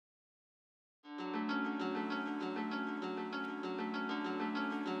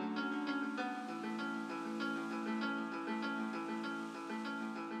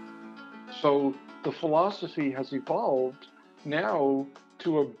So the philosophy has evolved now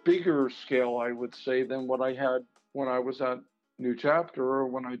to a bigger scale, I would say, than what I had when I was at New Chapter or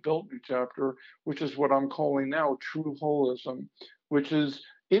when I built New Chapter, which is what I'm calling now true holism, which is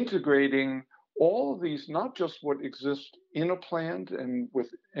integrating all of these, not just what exists in a plant and with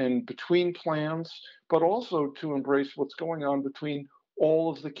and between plants, but also to embrace what's going on between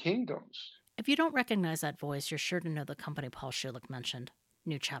all of the kingdoms. If you don't recognize that voice, you're sure to know the company Paul Schulich mentioned,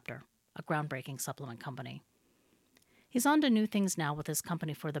 New Chapter, a groundbreaking supplement company. He's on to new things now with his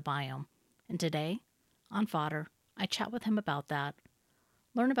company For the Biome, and today, on Fodder, I chat with him about that,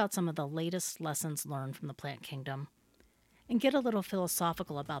 learn about some of the latest lessons learned from the plant kingdom, and get a little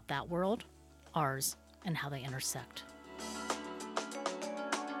philosophical about that world, ours, and how they intersect.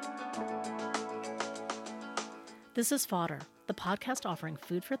 This is Fodder, the podcast offering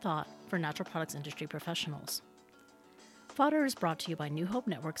food for thought for natural products industry professionals. Fodder is brought to you by New Hope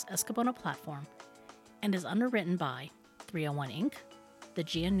Network's Escabona platform and is underwritten by 301 Inc., the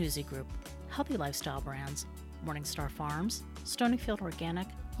Giannuzzi Group, Healthy Lifestyle Brands, Morningstar Farms, Stonyfield Organic,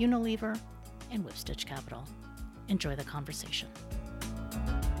 Unilever, and Whipstitch Capital. Enjoy the conversation.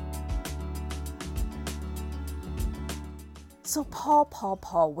 So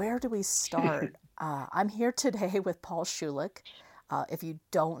Paul, where do we start? I'm here today with Paul Schulich. If you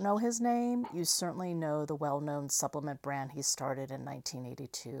don't know his name, you certainly know the well-known supplement brand he started in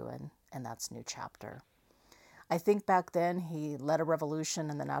 1982, and that's New Chapter. I think back then he led a revolution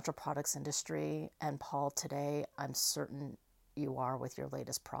in the natural products industry, and Paul, today I'm certain you are with your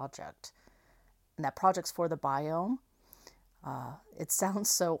latest project. And that project's For the Biome. It sounds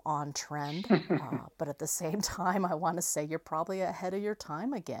so on trend, but at the same time, I want to say you're probably ahead of your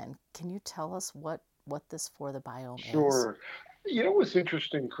time again. Can you tell us what this For the Biome is? Sure. You know what's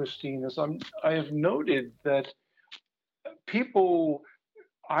interesting, Christine, is I have noted that people,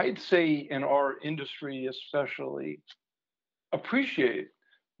 I'd say in our industry especially, appreciate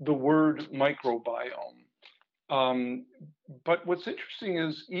the word microbiome. Um, but what's interesting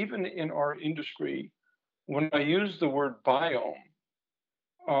is even in our industry, when I use the word biome,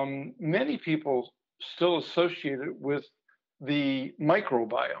 many people still associate it with the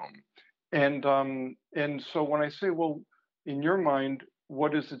microbiome. And so when I say, well, in your mind,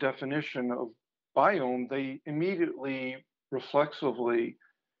 what is the definition of biome? They immediately, reflexively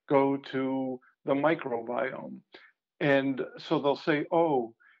go to the microbiome. And so they'll say,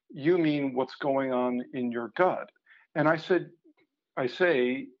 oh, you mean what's going on in your gut? And I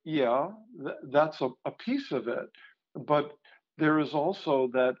say, yeah, that's a piece of it. But there is also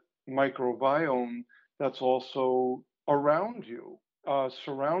that microbiome that's also around you,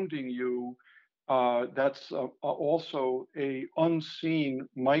 surrounding you. That's also a unseen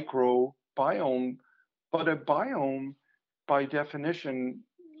microbiome, but a biome, by definition,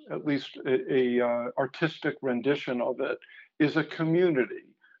 at least a artistic rendition of it, is a community.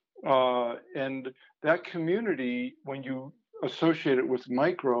 And that community, when you associate it with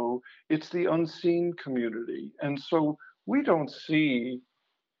micro, it's the unseen community. And so we don't see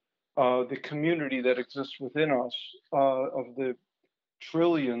the community that exists within us of the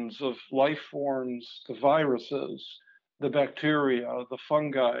trillions of life forms, the viruses, the bacteria, the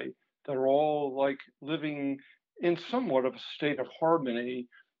fungi that are all like living in somewhat of a state of harmony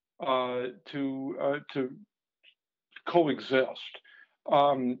to coexist.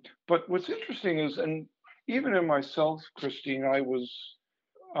 But what's interesting is, and even in myself, Christine, I was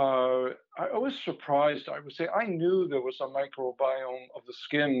surprised. I would say I knew there was a microbiome of the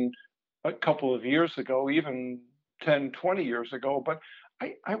skin a couple of years ago, even 10, 20 years ago, but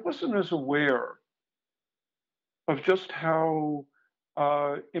I wasn't as aware of just how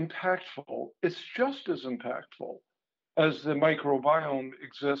impactful. It's just as impactful as the microbiome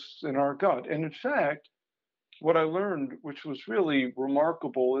exists in our gut. And in fact, what I learned, which was really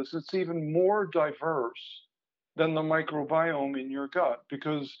remarkable, is it's even more diverse than the microbiome in your gut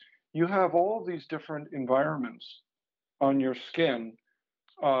because you have all these different environments on your skin.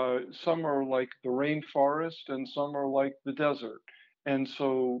 Some are like the rainforest and some are like the desert. And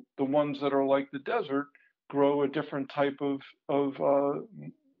so the ones that are like the desert grow a different type of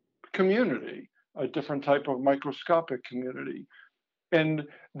community, a different type of microscopic community. And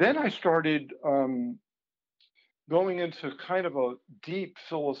then I started going into kind of a deep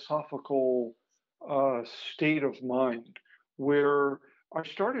philosophical state of mind where I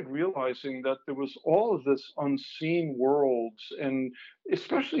started realizing that there was all of this unseen worlds, and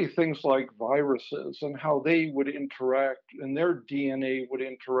especially things like viruses and how they would interact and their DNA would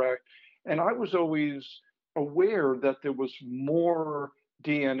interact. And I was always aware that there was more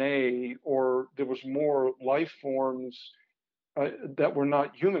DNA or there was more life forms that were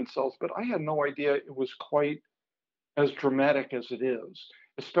not human cells, but I had no idea it was quite as dramatic as it is,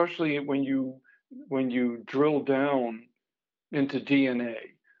 especially when you drill down into DNA.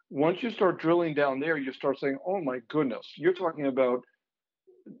 Once you start drilling down there, you start saying, "Oh my goodness, you're talking about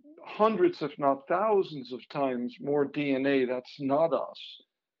hundreds, if not thousands, of times more DNA that's not us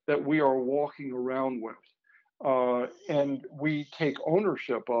that we are walking around with, and we take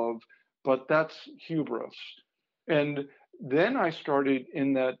ownership of." But that's hubris. And then I started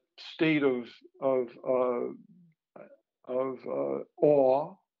in that state of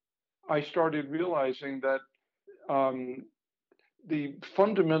awe. I started realizing that um, the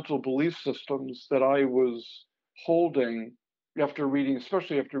fundamental belief systems that I was holding after reading,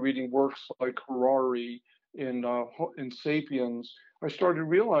 especially after reading works like Harari in *Sapiens*, I started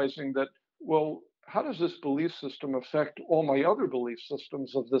realizing that, well, how does this belief system affect all my other belief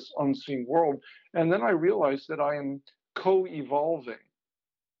systems of this unseen world? And then I realized that I am co-evolving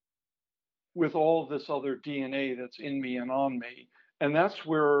with all this other DNA that's in me and on me. And that's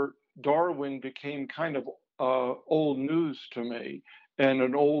where Darwin became kind of old news to me and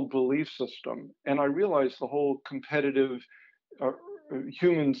an old belief system. And I realized the whole competitive, uh,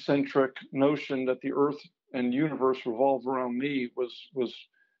 human centric notion that the earth and universe revolve around me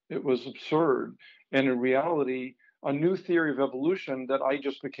was absurd. And in reality, a new theory of evolution that I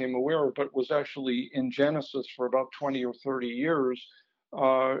just became aware of, but was actually in Genesis for about 20 or 30 years,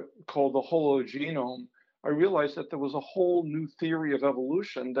 called the hologenome. I realized that there was a whole new theory of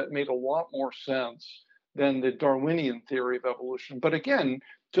evolution that made a lot more sense than the Darwinian theory of evolution. But again,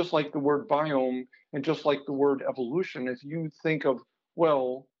 just like the word biome and just like the word evolution, if you think of,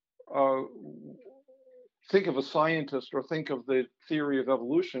 well, uh, think of a scientist or think of the theory of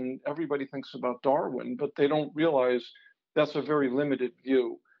evolution, everybody thinks about Darwin, but they don't realize that's a very limited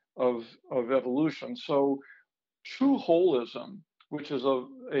view of evolution. So true holism, which is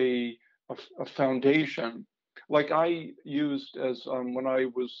a foundation, like I used as when I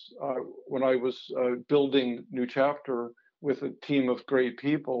was building New Chapter with a team of great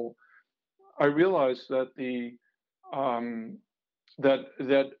people, I realized that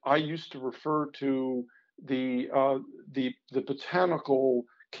that I used to refer to the botanical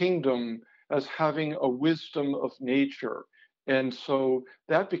kingdom as having a wisdom of nature, and so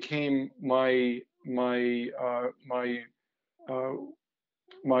that became uh,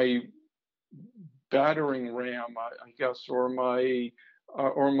 my battering ram, I guess, or my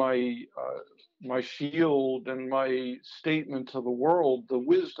shield and my statement to the world, the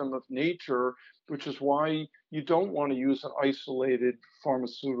wisdom of nature, which is why you don't want to use an isolated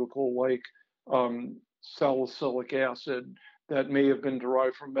pharmaceutical like salicylic acid that may have been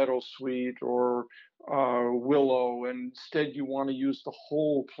derived from meadowsweet or willow. And instead, you want to use the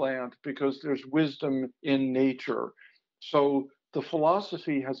whole plant because there's wisdom in nature. So the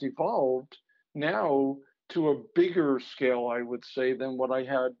philosophy has evolved now to a bigger scale, I would say, than what I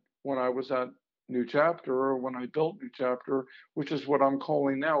had when I was at New Chapter or when I built New Chapter, which is what I'm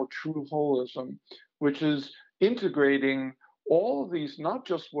calling now true holism, which is integrating all of these, not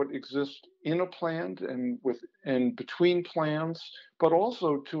just what exists in a plant and with and between plants, but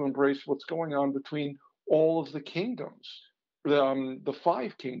also to embrace what's going on between all of the kingdoms, the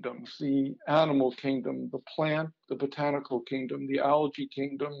five kingdoms: the animal kingdom, the plant, the botanical kingdom, the algae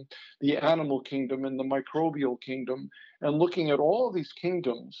kingdom, the animal kingdom, and the microbial kingdom, and looking at all of these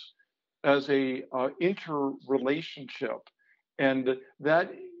kingdoms as a interrelationship, and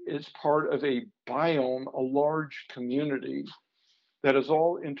that is part of a biome, a large community that is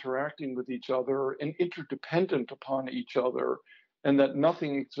all interacting with each other and interdependent upon each other, and that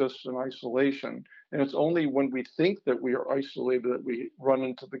nothing exists in isolation. And it's only when we think that we are isolated that we run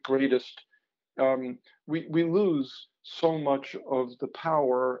into the greatest, we lose so much of the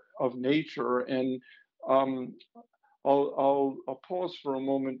power of nature. And um, I'll pause for a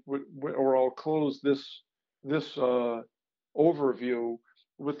moment, or I'll close this overview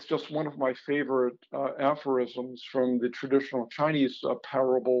with just one of my favorite aphorisms from the traditional Chinese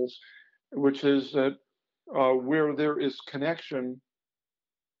parables, which is that where there is connection,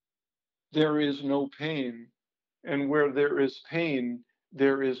 there is no pain, and where there is pain,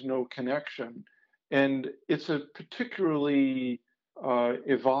 there is no connection. And it's a particularly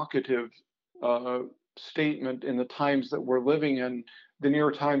evocative uh, statement in the times that we're living in. The New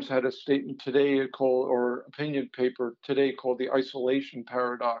York Times had a statement today called, or opinion paper today called the isolation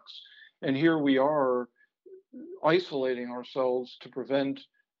paradox. And here we are isolating ourselves to prevent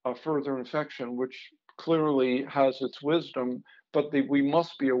further infection, which clearly has its wisdom, but we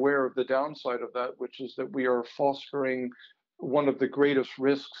must be aware of the downside of that, which is that we are fostering one of the greatest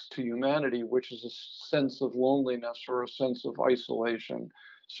risks to humanity, which is a sense of loneliness or a sense of isolation.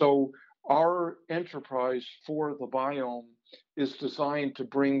 So our enterprise for the biome is designed to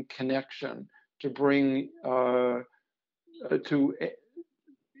bring connection, to bring to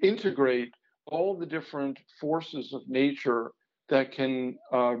integrate all the different forces of nature that can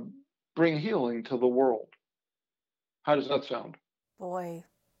bring healing to the world. How does that sound? Boy,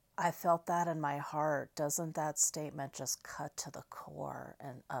 I felt that in my heart. Doesn't that statement just cut to the core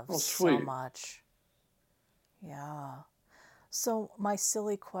and of Oh, so sweet. much? Yeah. So my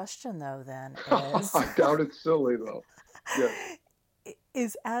silly question though then is I doubt it's silly though. Yes,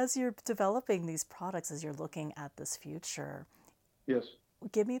 is as you're developing these products, as you're looking at this future, yes.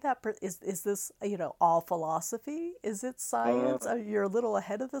 give me that is this, all philosophy? Is it science? Uh, You're a little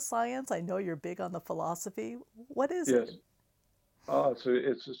ahead of the science. I know you're big on the philosophy. What is yes. it?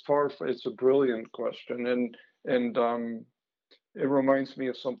 It's a brilliant question, and it reminds me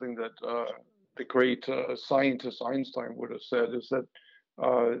of something that the great scientist Einstein would have said is that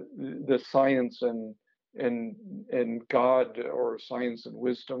the science and and God or science and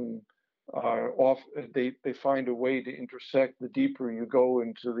wisdom off they find a way to intersect. The deeper you go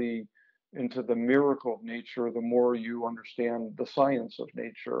into the miracle of nature, the more you understand the science of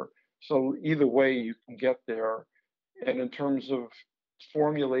nature. So either way, you can get there. And in terms of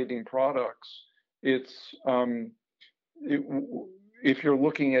formulating products, it's it, if you're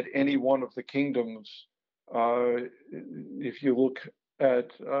looking at any one of the kingdoms, if you look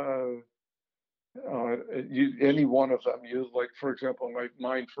at any one of them, you like, for example, my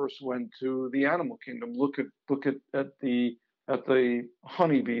mind first went to the animal kingdom. Look at the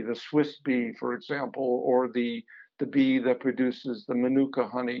honeybee, the Swiss bee, for example, or the bee that produces the Manuka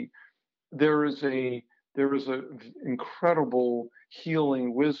honey. There is a incredible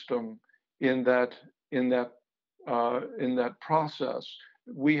healing wisdom in that in that in that process.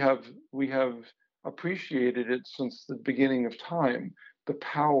 We have appreciated it since the beginning of time. The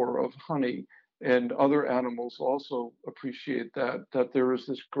power of honey, and other animals also appreciate that there is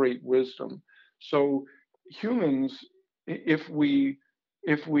this great wisdom. So humans, if we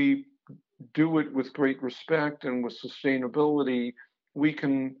do it with great respect and with sustainability, we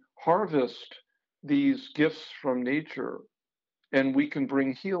can harvest these gifts from nature and we can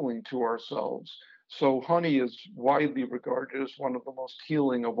bring healing to ourselves. So, honey is widely regarded as one of the most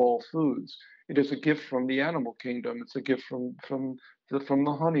healing of all foods. It is a gift from the animal kingdom. It's a gift from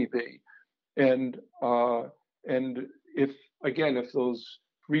the honeybee, and and if those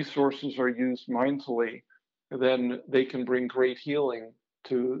resources are used mindfully, then they can bring great healing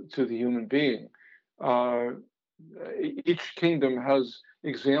to the human being. Uh, each kingdom has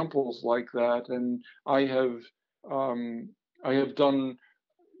examples like that, and um, I have done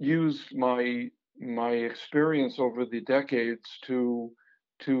used my experience over the decades to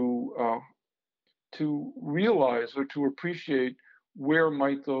to realize or to appreciate where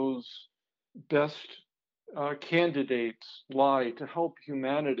might those best candidates lie to help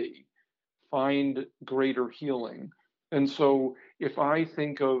humanity find greater healing. And so if I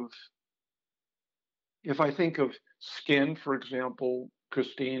think of skin, for example,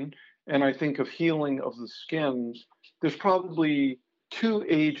 Christine, and I think of healing of the skins, there's probably two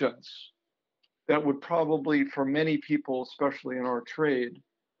agents that would probably, for many people, especially in our trade,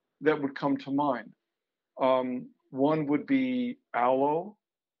 that would come to mind. One would be aloe,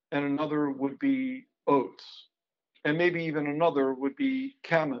 and another would be oats, and maybe even another would be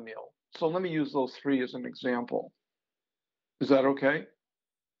chamomile. So let me use those three as an example. Is that okay?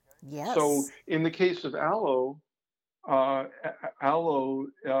 So Yes. in the case of uh, aloe,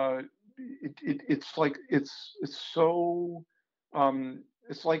 it's like it's so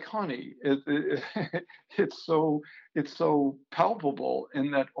it's like honey. It's so palpable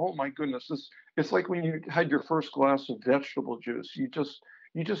in that. Oh my goodness, it's like when you had your first glass of vegetable juice. You just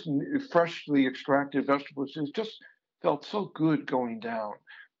freshly extracted vegetable juice just felt so good going down.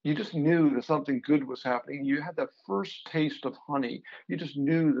 You just knew that something good was happening. You had that first taste of honey. You just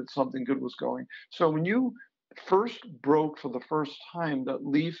knew that something good was going. So when you first broke for the first time that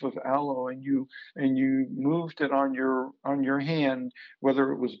leaf of aloe and you moved it on your hand,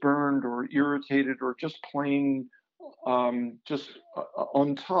 whether it was burned or irritated or just plain just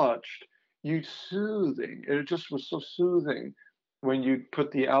untouched, you soothing. It just was so soothing when you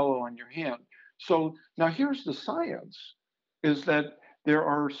put the aloe on your hand. So now here's the science: is that there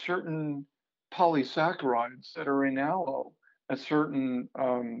are certain polysaccharides that are in aloe at certain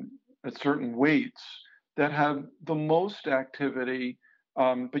weights that have the most activity,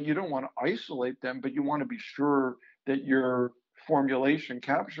 but you don't want to isolate them, but you want to be sure that you're formulation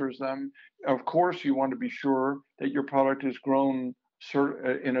captures them. Of course, you want to be sure that your product is grown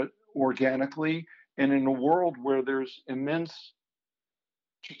organically, and in a world where there's immense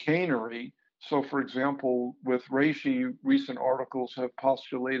chicanery. So, for example, with reishi, recent articles have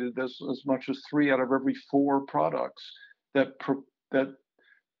postulated this as much as 3 out of every 4 products that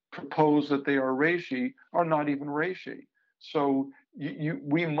propose that they are reishi are not even reishi. So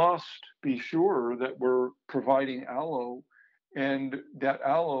we must be sure that we're providing aloe, and that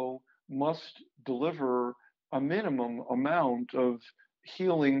aloe must deliver a minimum amount of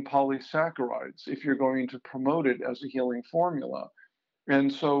healing polysaccharides if you're going to promote it as a healing formula.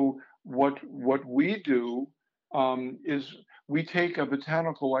 And so what we do is we take a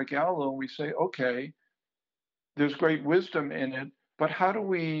botanical like aloe and we say, okay, there's great wisdom in it, but how do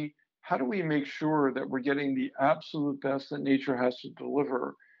we make sure that we're getting the absolute best that nature has to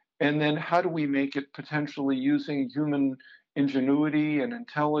deliver? And then how do we make it potentially using human ingenuity and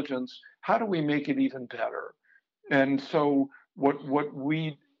intelligence? How do we make it even better? And so what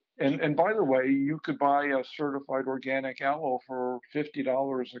we and by the way, you could buy a certified organic aloe for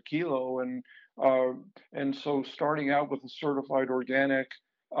 $50 a kilo, and so starting out with a certified organic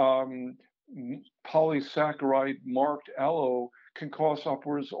um, polysaccharide marked aloe can cost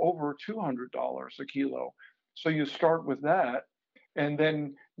upwards over $200 a kilo. So you start with that, and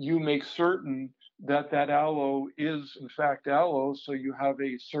then you make certain that that aloe is in fact aloe. So you have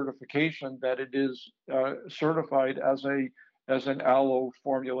a certification that it is certified as an aloe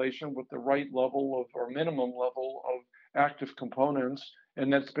formulation with the right level of or minimum level of active components,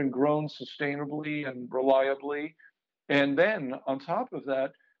 and that's been grown sustainably and reliably. And then on top of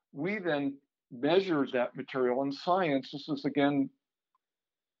that, we then measure that material. In science, this is again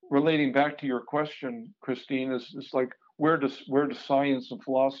relating back to your question, Christine, is like where does science and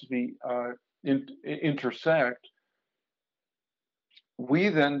philosophy intersect? We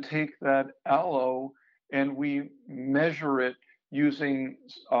then take that aloe and we measure it using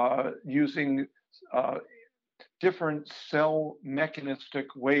different cell mechanistic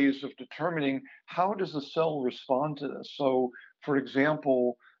ways of determining how does a cell respond to this. So, for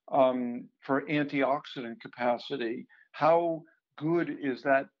example, for antioxidant capacity, how good is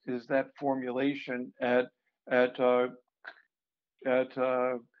that formulation at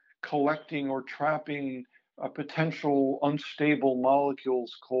collecting or trapping potential unstable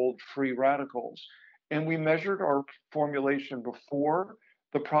molecules called free radicals? And we measured our formulation before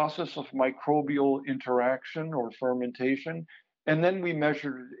the process of microbial interaction or fermentation, and then we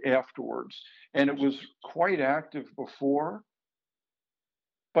measured it afterwards. And it was quite active before,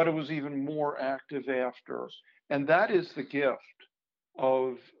 but it was even more active after. And that is the gift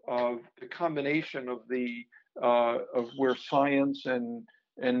of the combination of where science and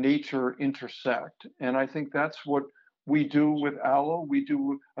nature intersect. And I think that's what we do with aloe. We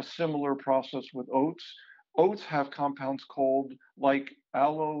do a similar process with oats. Oats have compounds called, like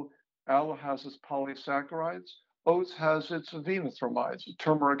aloe. Aloe has its polysaccharides. Oats has its avenothromydes.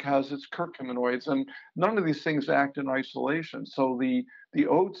 Turmeric has its curcuminoids, and none of these things act in isolation. So the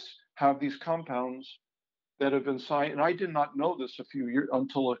oats have these compounds that have been cited, and I did not know this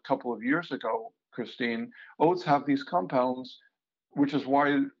until a couple of years ago, Christine. Oats have these compounds, which is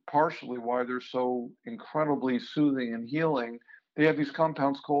partially why they're so incredibly soothing and healing. They have these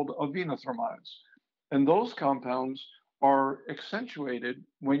compounds called avenothromydes, and those compounds are accentuated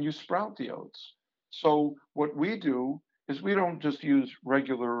when you sprout the oats. So what we do is we don't just use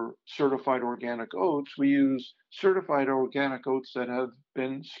regular certified organic oats. We use certified organic oats that have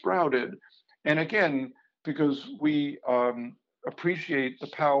been sprouted. And again, because we appreciate the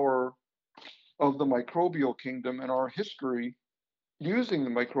power of the microbial kingdom and our history using the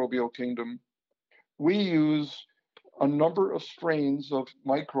microbial kingdom, we use a number of strains of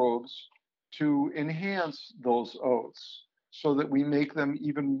microbes to enhance those oats so that we make them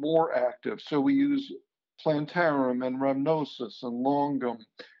even more active. So we use plantarum and rhamnosus and longum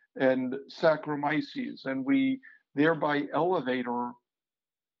and Saccharomyces, and we thereby elevate or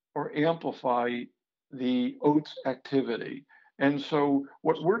amplify the oats activity. And so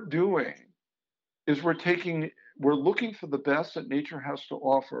what we're doing is we're looking for the best that nature has to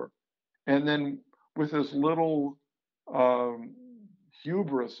offer, and then with as little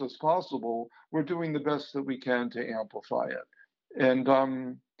hubris as possible, we're doing the best that we can to amplify it.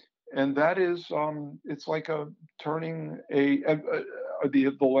 And that is it's like the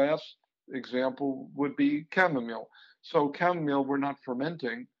last example would be chamomile. So chamomile we're not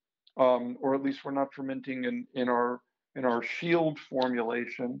fermenting, or at least we're not fermenting in our shield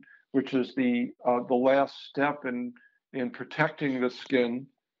formulation, which is the last step in protecting the skin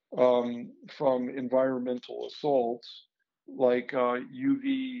from environmental assaults. like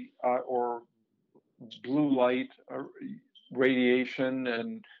UV or blue light radiation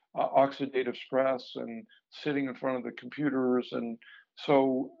and oxidative stress and sitting in front of the computers. And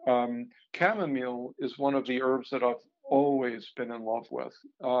so chamomile is one of the herbs that I've always been in love with.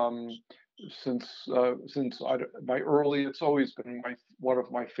 My early, it's always been one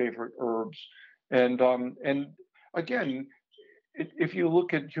of my favorite herbs. And again, if you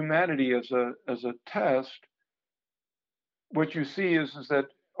look at humanity as a test, what you see is that,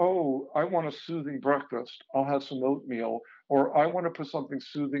 oh, I want a soothing breakfast, I'll have some oatmeal, or I want to put something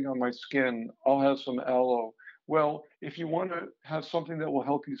soothing on my skin, I'll have some aloe. Well, if you want to have something that will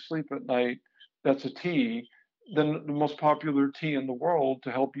help you sleep at night, that's a tea. Then the most popular tea in the world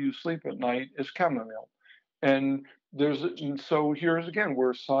to help you sleep at night is chamomile. And so here's again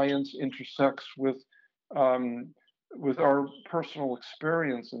where science intersects um, with our personal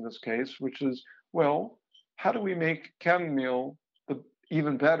experience in this case, which is, well, how do we make chamomile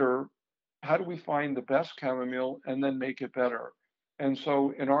even better? How do we find the best chamomile and then make it better? And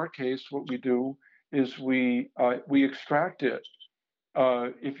so in our case, what we do is we extract it.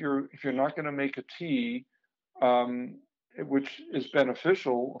 If you're not going to make a tea, um, which is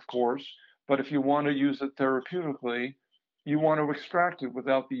beneficial, of course, but if you want to use it therapeutically, you want to extract it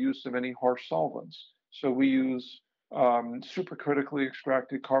without the use of any harsh solvents. So we use supercritically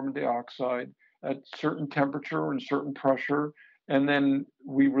extracted carbon dioxide at certain temperature and certain pressure, and then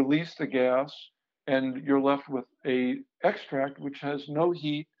we release the gas, and you're left with a extract which has no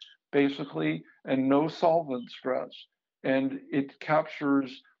heat, basically, and no solvent stress, and it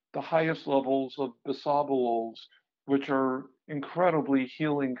captures the highest levels of bisabols, which are incredibly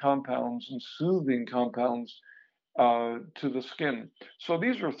healing compounds and soothing compounds to the skin. So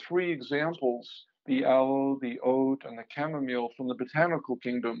these are three examples, the aloe, the oat, and the chamomile from the botanical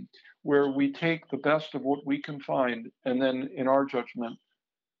kingdom, where we take the best of what we can find and then, in our judgment,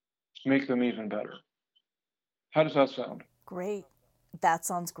 make them even better. How does that sound? Great. That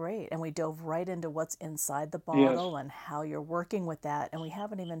sounds great. And we dove right into what's inside the Yes. bottle and how you're working with that. And we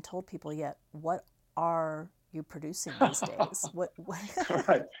haven't even told people yet, what are you producing these days? What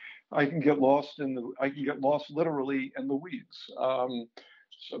Right. I can get lost literally in the weeds.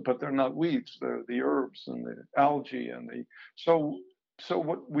 But they're not weeds, they're the herbs and the algae and so so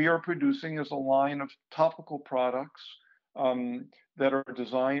what we are producing is a line of topical products that are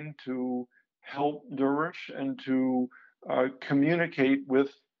designed to help nourish and to communicate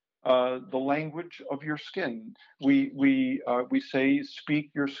with the language of your skin. We say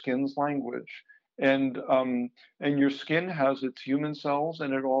speak your skin's language, and um, and your skin has its human cells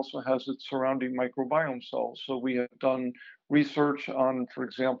and it also has its surrounding microbiome cells. So we have done research on, for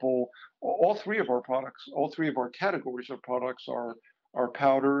example, all three of our products, all three of our categories of products are our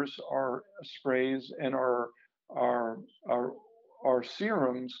powders, our sprays, and our our, our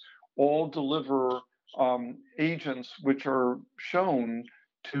serums all deliver agents which are shown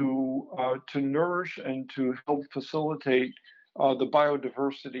to nourish and to help facilitate the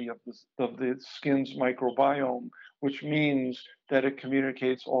biodiversity of the skin's microbiome, which means that it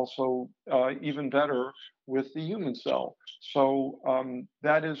communicates also even better with the human cell. So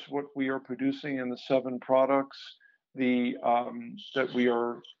that is what we are producing in the 7 products that we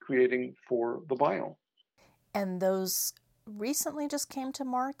are creating for the biome. and those recently just came to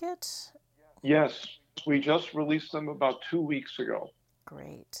market? Yes, we just released them about 2 weeks ago.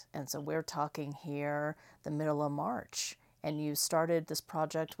 Great. And so we're talking here the middle of March. And you started this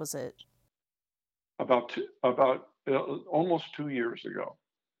project, was it? About almost 2 years ago.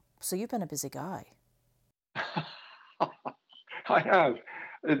 So you've been a busy guy. I have.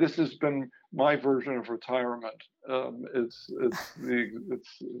 This has been my version of retirement. It's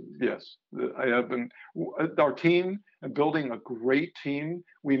yes. I have been our team and building a great team.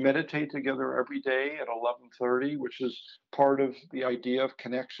 We meditate together every day at 11:30, which is part of the idea of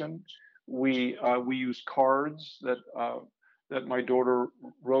connection. We use cards that my daughter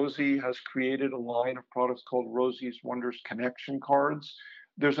Rosie has created a line of products called Rosie's Wonders Connection cards.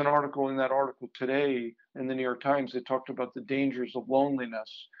 There's an article in that article today in the New York Times that talked about the dangers of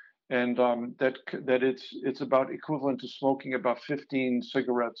loneliness, and that it's about equivalent to smoking about 15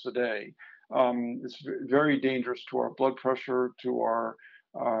 cigarettes a day. It's very dangerous to our blood pressure, to our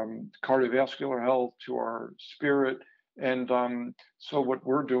cardiovascular health, to our spirit, and so what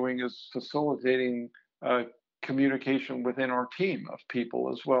we're doing is facilitating communication within our team of people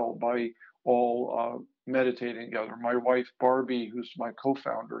as well by all meditating together. My wife Barbie, who's my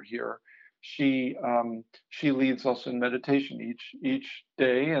co-founder here, she leads us in meditation each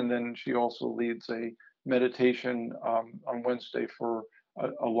day, and then she also leads a meditation on Wednesday for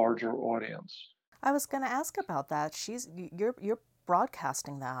a larger audience. I was going to ask about that. You're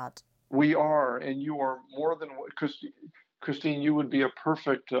broadcasting that. We are, and you are more than Christine. You would be a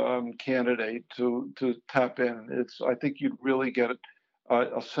perfect candidate to tap in. I think you'd really get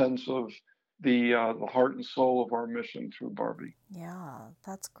a sense of the heart and soul of our mission through Barbie. Yeah,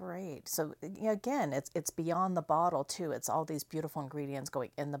 that's great. So again, it's beyond the bottle too. It's all these beautiful ingredients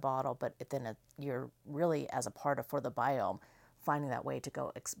going in the bottle, but you're really as a part of For the Biome, finding that way to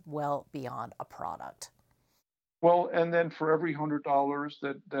go well beyond a product. Well, and then for every $100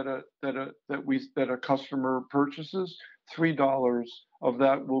 that a customer purchases, $3 of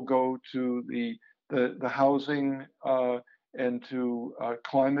that will go to the housing and to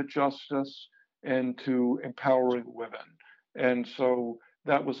climate justice and to empowering women. And so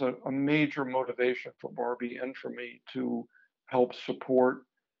that was a major motivation for Barbie and for me to help support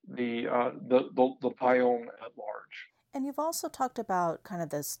the biome at large. And you've also talked about kind of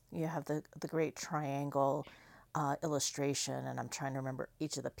this. You have the great triangle illustration, and I'm trying to remember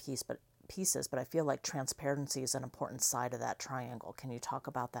each of the pieces, but I feel like transparency is an important side of that triangle. Can you talk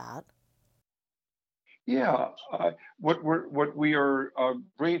about that? Yeah, what we are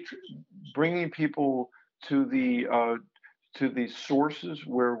bringing people to the sources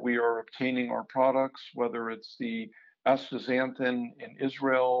where we are obtaining our products, whether it's the astaxanthin in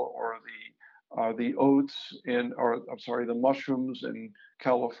Israel or the oats or I'm sorry, the mushrooms in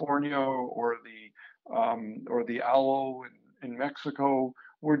California or the aloe in Mexico.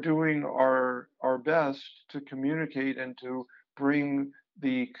 We're doing our best to communicate and to bring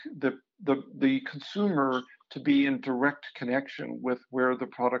the consumer to be in direct connection with where the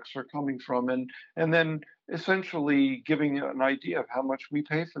products are coming from, and then essentially giving an idea of how much we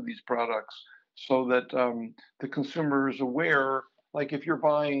pay for these products, so that the consumer is aware. Like if you're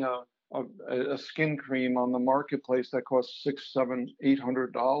buying a skin cream on the marketplace that costs six, seven,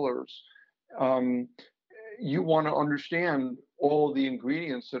 $800, um, you want to understand all the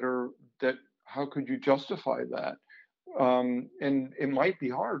ingredients that. How could you justify that? And it might be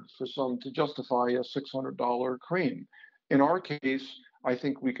hard for some to justify a $600 cream. In our case, I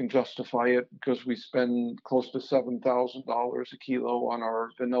think we can justify it because we spend close to $7,000 a kilo on our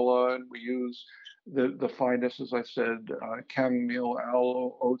vanilla, and we use the finest, as I said, chamomile,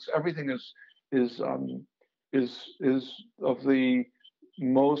 aloe, oats. Everything is of the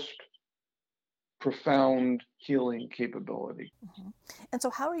most profound healing capability. Mm-hmm. And so,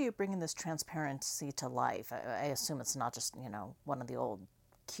 how are you bringing this transparency to life? I assume it's not just one of the old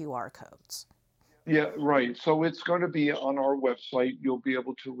QR codes. Yeah, right. So it's going to be on our website. You'll be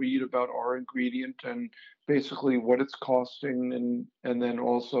able to read about our ingredient and basically what it's costing, and then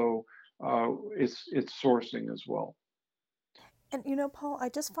also its sourcing as well. And Paul, I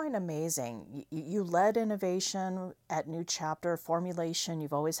just find amazing. You led innovation at New Chapter formulation.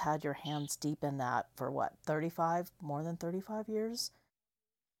 You've always had your hands deep in that for what, 35, more than 35 years?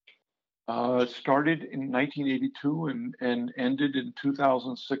 It started in 1982 and ended in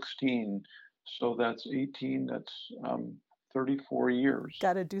 2016. So that's 18. That's 34 years.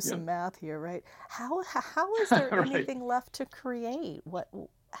 Got to do Yeah. some math here, right? How is there Right. anything left to create?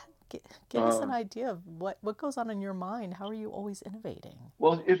 Give us an Uh, idea of what goes on in your mind. How are you always innovating?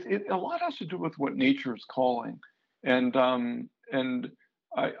 Well, a lot has to do with what nature is calling, and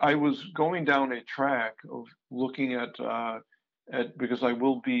I was going down a track of looking at because I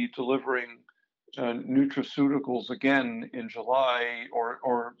will be delivering nutraceuticals again in July, or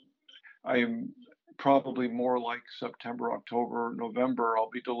I'm probably more like September, October, November. I'll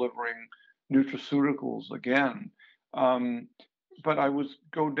be delivering nutraceuticals again. Um, but I was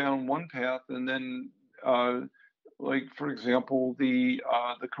go down one path, and then like for example, the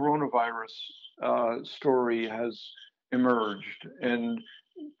coronavirus story has emerged, and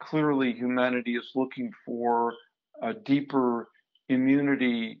clearly humanity is looking for deeper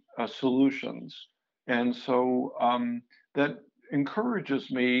immunity solutions, and so that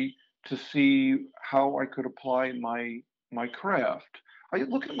encourages me to see how I could apply my craft. I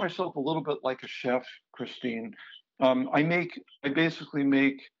look at myself a little bit like a chef, Christine. I basically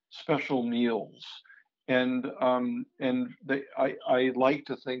make special meals, and I like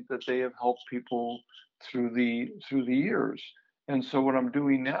to think that they have helped people through the years. And so what I'm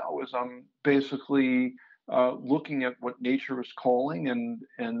doing now is I'm basically looking at what nature is calling, and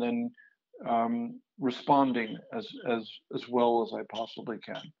then responding as well as I possibly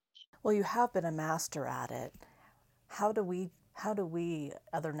can. Well, you have been a master at it. How do we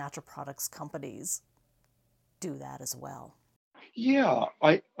other natural products companies do that as well? Yeah,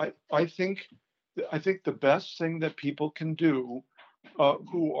 I think the best thing that people can do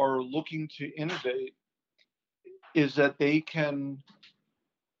who are looking to innovate is that they can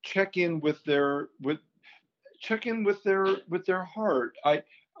check in with their heart.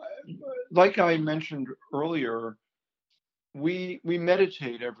 Like I mentioned earlier, we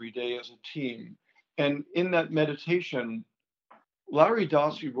meditate every day as a team, and in that meditation, Larry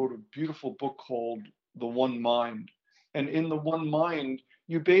Dossey wrote a beautiful book called The One Mind. And in The One Mind,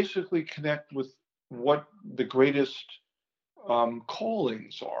 you basically connect with what the greatest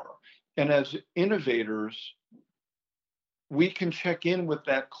callings are. And as innovators, we can check in with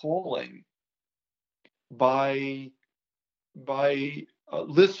that calling by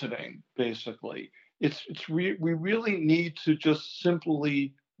listening. Basically, we really need to just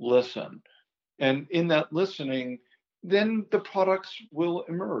simply listen, and in that listening, then the products will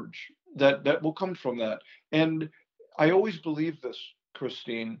emerge that will come from that. And I always believe this,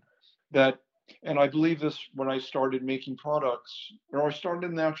 Christine, that, and I believe this when I started making products, or I started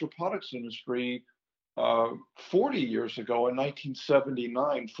in the natural products industry 40 years ago in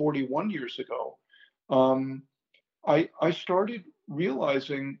 1979, 41 years ago. Um, I started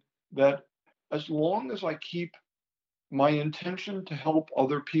realizing that as long as I keep my intention to help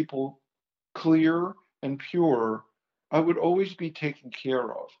other people clear and pure, I would always be taken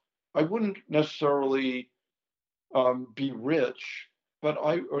care of. I wouldn't necessarily be rich,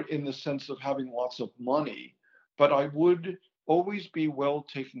 or in the sense of having lots of money, but I would always be well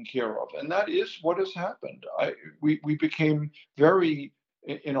taken care of. And that is what has happened. We became very,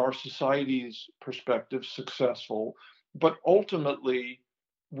 in our society's perspective, successful, but ultimately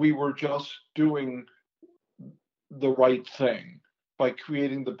we were just doing the right thing by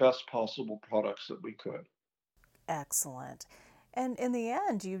creating the best possible products that we could. Excellent. And in the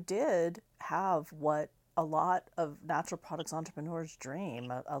end, you did have what a lot of natural products entrepreneurs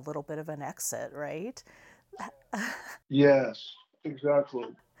dream, a little bit of an exit, right? Yes, exactly.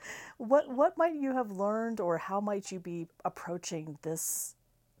 What might you have learned, or how might you be approaching this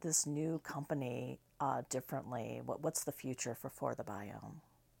new company differently? What's the future for the biome?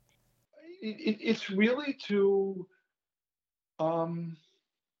 It's really to, um,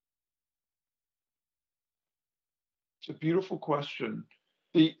 it's a beautiful question.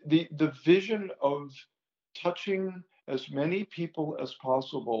 The vision of touching as many people as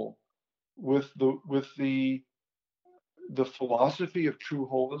possible with the philosophy of true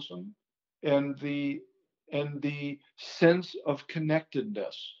holism, and the sense of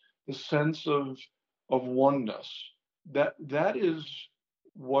connectedness, the sense of oneness. That is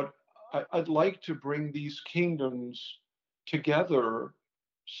what I'd like to bring these kingdoms together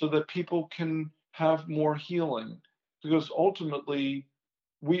so that people can have more healing, because ultimately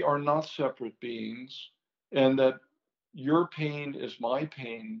we are not separate beings, and that your pain is my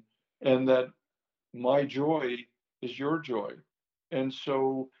pain, and that my joy is your joy. And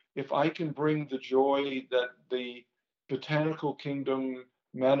so, if I can bring the joy that the botanical kingdom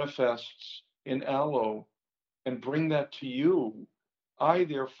manifests in aloe and bring that to you, I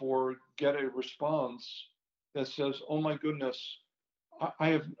therefore get a response that says, "Oh my goodness,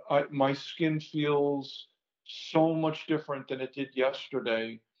 my skin feels so much different than it did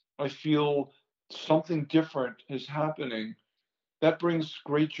yesterday. I feel something different is happening." That brings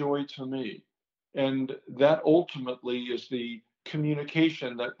great joy to me. And that ultimately is the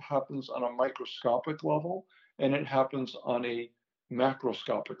communication that happens on a microscopic level, and it happens on a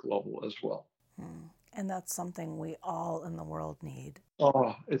macroscopic level as well. Hmm. And that's something we all in the world need.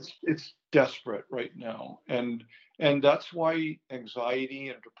 Oh, it's desperate right now. And that's why anxiety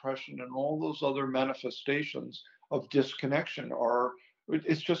and depression and all those other manifestations of disconnection are,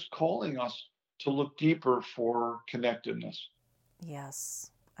 it's just calling us to look deeper for connectedness.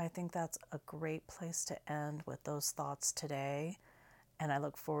 Yes, I think that's a great place to end with those thoughts today. And I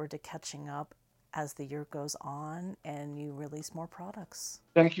look forward to catching up as the year goes on and you release more products.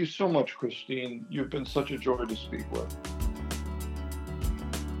 Thank you so much, Christine. You've been such a joy to speak with.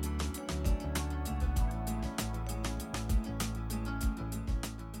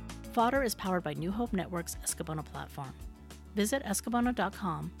 Fodder is powered by New Hope Network's Escabona platform. Visit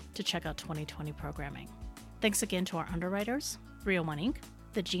escabona.com to check out 2020 programming. Thanks again to our underwriters, 301 Inc.,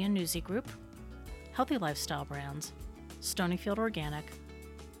 the GN Newsy Group, Healthy Lifestyle Brands, Stonyfield Organic,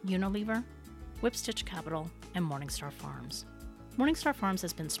 Unilever, Whipstitch Capital, and Morningstar Farms. Morningstar Farms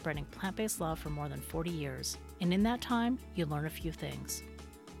has been spreading plant-based love for more than 40 years, and in that time, you learn a few things,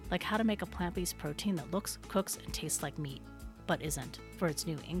 like how to make a plant-based protein that looks, cooks, and tastes like meat, but isn't, for its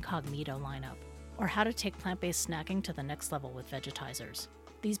new Incognito lineup, or how to take plant-based snacking to the next level with Vegetizers.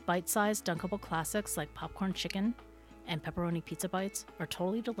 These bite-sized, dunkable classics like popcorn chicken and pepperoni pizza bites are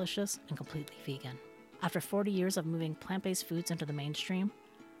totally delicious and completely vegan. After 40 years of moving plant-based foods into the mainstream,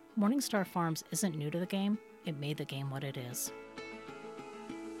 Morningstar Farms isn't new to the game, it made the game what it is.